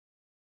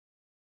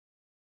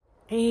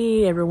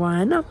Hey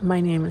everyone,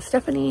 my name is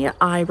Stephanie.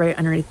 I write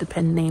underneath the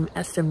pen name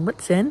S.M.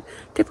 Whitson.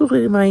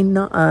 Typically my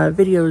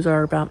videos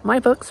are about my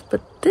books,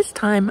 but this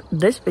time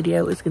this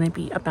video is going to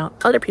be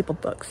about other people's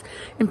books.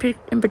 In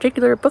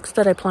particular, books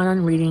that I plan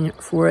on reading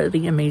for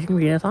the Amazing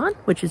Readathon,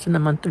 which is in the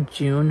month of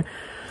June.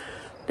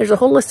 There's a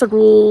whole list of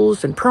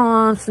rules and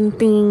prompts and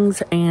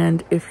things,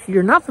 and if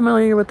you're not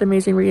familiar with the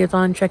Amazing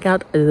Readathon, check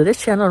out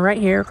this channel right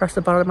here across the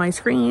bottom of my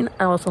screen.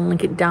 I'll also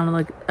link it down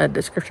in the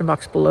description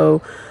box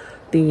below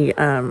the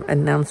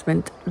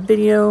announcement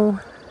video,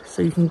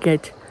 so you can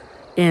get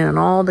in on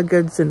all the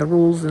goods and the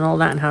rules and all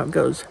that and how it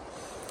goes.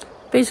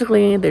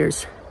 Basically,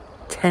 there's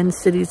 10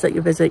 cities that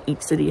you visit.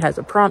 Each city has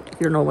a prompt.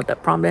 You don't know what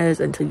that prompt is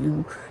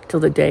until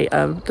the day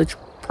of the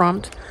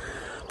prompt.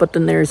 But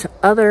then there's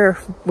other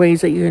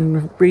ways that you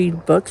can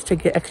read books to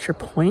get extra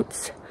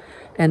points,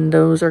 and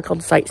those are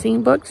called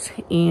sightseeing books,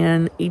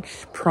 and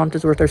each prompt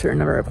is worth a certain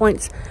number of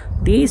points.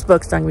 These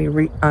books that I'm going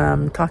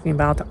to be talking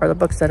about are the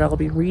books that I'll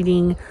be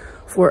reading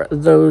for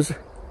those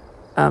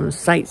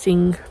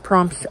sightseeing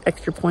prompts,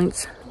 extra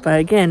points. But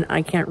again,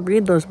 I can't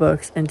read those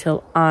books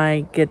until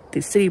I get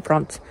the city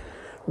prompts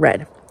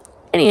read.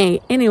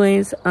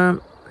 Anyways,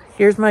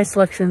 here's my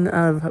selection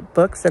of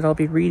books that I'll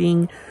be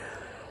reading.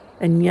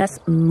 And yes,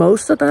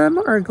 most of them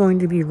are going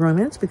to be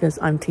romance because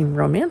I'm team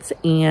romance.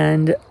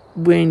 And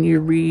when you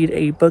read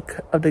a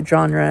book of the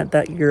genre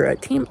that you're a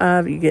team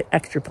of, you get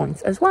extra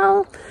points, as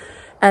well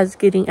as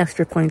getting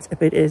extra points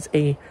if it is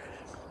a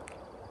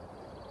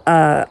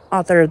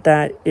author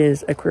that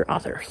is a queer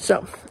author.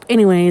 So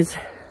anyways,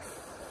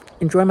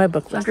 enjoy my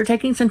book list. After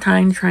taking some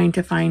time trying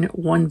to find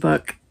one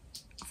book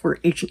for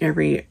each and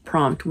every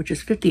prompt, which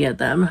is 50 of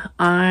them,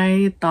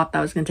 I thought that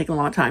was going to take a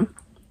lot of time.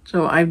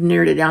 So I've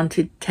narrowed it down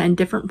to 10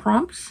 different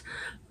prompts.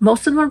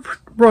 Most of them are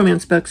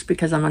romance books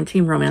because I'm on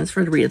team romance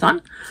for the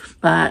readathon.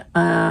 But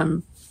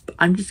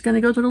I'm just going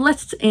to go through the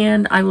list,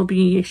 and I will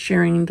be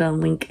sharing the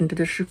link in the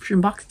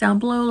description box down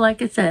below, like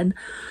I said.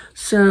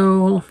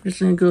 So I'm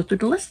just going to go through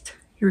the list.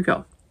 Here we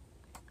go.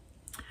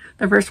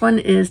 The first one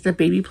is The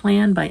Baby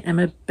Plan by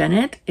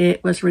Bennett.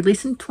 It was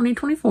released in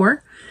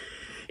 2024.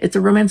 It's a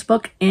romance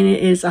book, and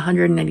it is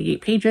 198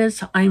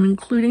 pages. I'm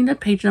including the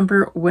page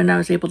number when I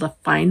was able to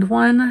find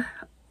one,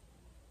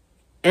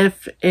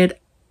 if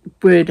it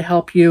would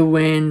help you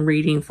when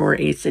reading for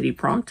a city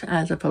prompt,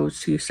 as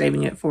opposed to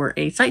saving it for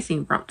a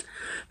sightseeing prompt.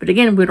 But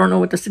again, we don't know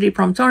what the city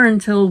prompts are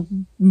until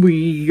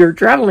you're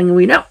traveling and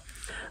we know.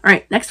 All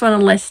right, next one on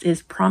the list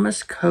is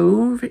Promise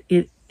Cove.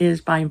 It is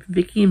by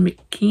Vickie and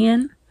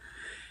McKeehan.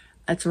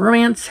 It's a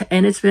romance,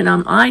 and it's been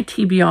on my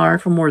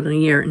TBR for more than a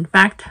year. In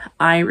fact,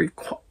 I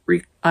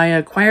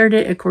acquired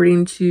it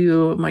according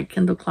to my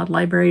Kindle Cloud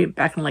library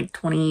back in like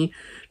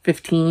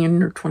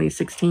 2015 or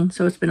 2016,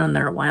 so it's been on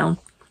there a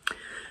while.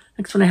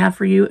 Next one I have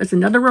for you is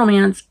another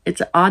romance.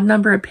 It's an odd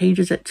number of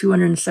pages at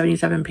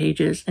 277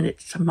 pages, and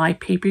it's My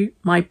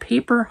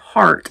Paper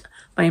Heart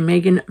by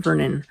Magan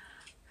Vernon.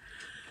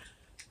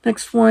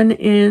 Next one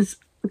is,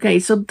 okay,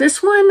 so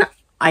this one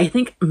I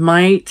think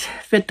might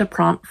fit the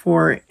prompt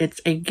for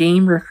it's a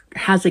game or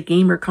has a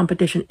game or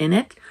competition in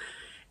it.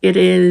 It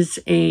is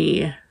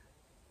a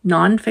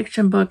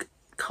non-fiction book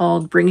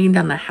called Bringing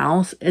Down the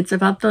House. It's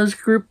about those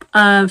group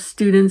of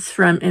students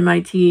from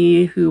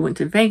M.I.T. who went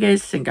to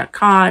Vegas and got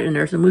caught, and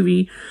there's a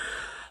movie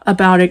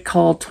about it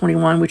called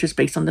 21, which is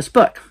based on this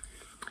book.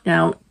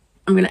 Now,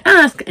 I'm going to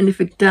ask, and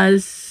if it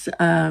does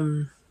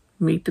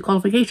meet the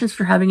qualifications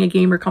for having a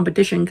game or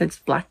competition, because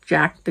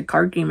Blackjack, the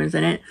card game, is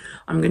in it,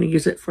 I'm going to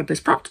use it for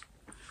this prompt.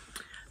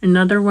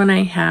 Another one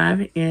I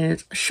have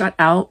is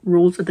Shutout,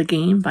 Rules of the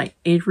Game by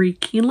Avery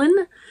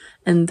Keelan,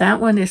 and that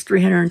one is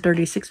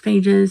 336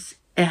 pages.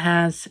 It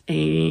has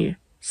a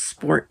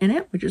sport in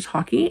it, which is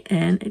hockey,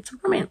 and it's a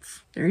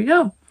romance. There you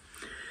go.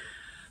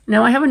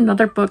 Now I have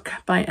another book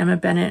by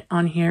Bennett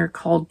on here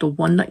called The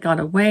One That Got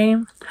Away.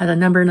 Has a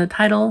number in the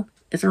title.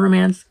 It's a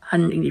romance,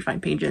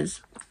 185 pages.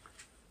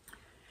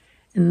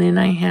 And then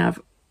I have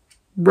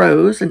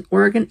Rose, an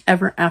Oregon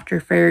Ever After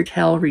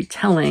Fairytale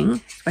Retelling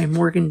by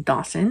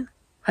Dawson,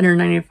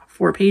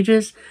 194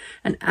 pages.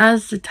 And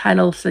as the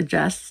title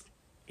suggests,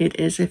 it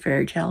is a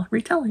fairy tale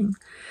retelling.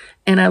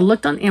 And I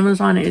looked on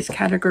Amazon, it is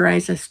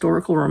categorized as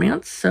historical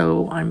romance,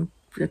 so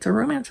it's a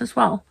romance as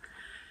well.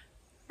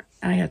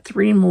 I have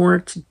 3 more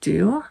to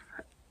do.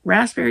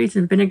 Raspberries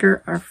and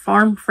Vinegar, a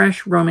Farm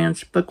Fresh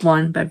Romance, Book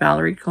 1 by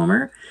Valerie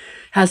Comer.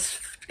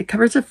 It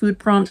covers a food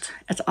prompt.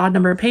 It's an odd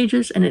number of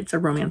pages, and it's a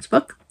romance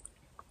book.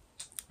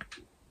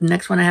 The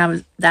next one I have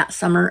is That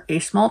Summer, a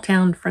Small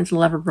Town Friends and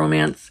Lover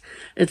Romance.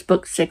 It's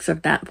book 6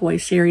 of That Boy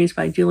series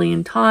by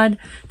Jillian Dodd.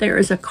 There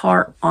is a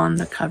car on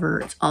the cover.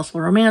 It's also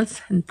a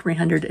romance, and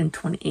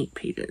 328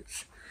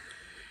 pages.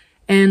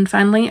 And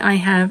finally, I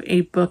have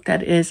a book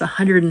that is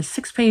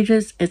 106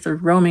 pages. It's a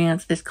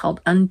romance. It's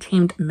called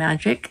Untamed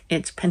Magick.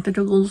 It's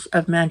Pentacles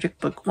of Magic,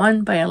 Book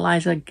 1 by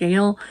Eliza,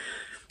 Gayle.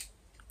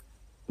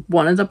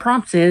 One of the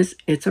prompts is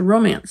it's a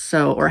romance,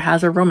 or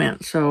has a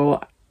romance.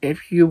 So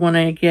if you want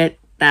to get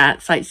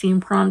that sightseeing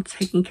prompt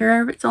taken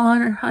care of, it's on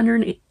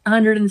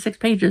 106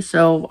 pages.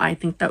 So I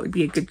think that would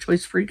be a good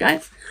choice for you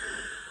guys.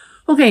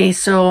 Okay,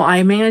 so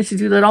I managed to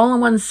do that all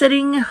in one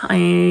sitting. I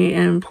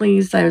am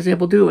pleased I was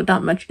able to do it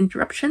without much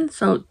interruption.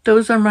 So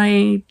those are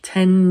my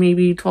 10,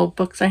 maybe 12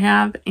 books I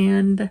have,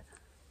 and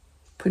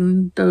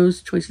putting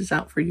those choices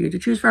out for you to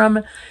choose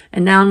from.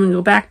 And now I'm going to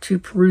go back to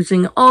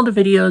perusing all the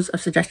videos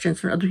of suggestions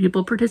from other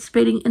people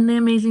participating in the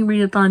Amazing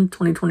Readathon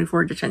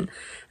 2024 edition.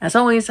 As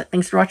always,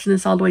 thanks for watching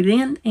this all the way to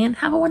the end, and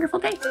have a wonderful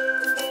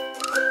day.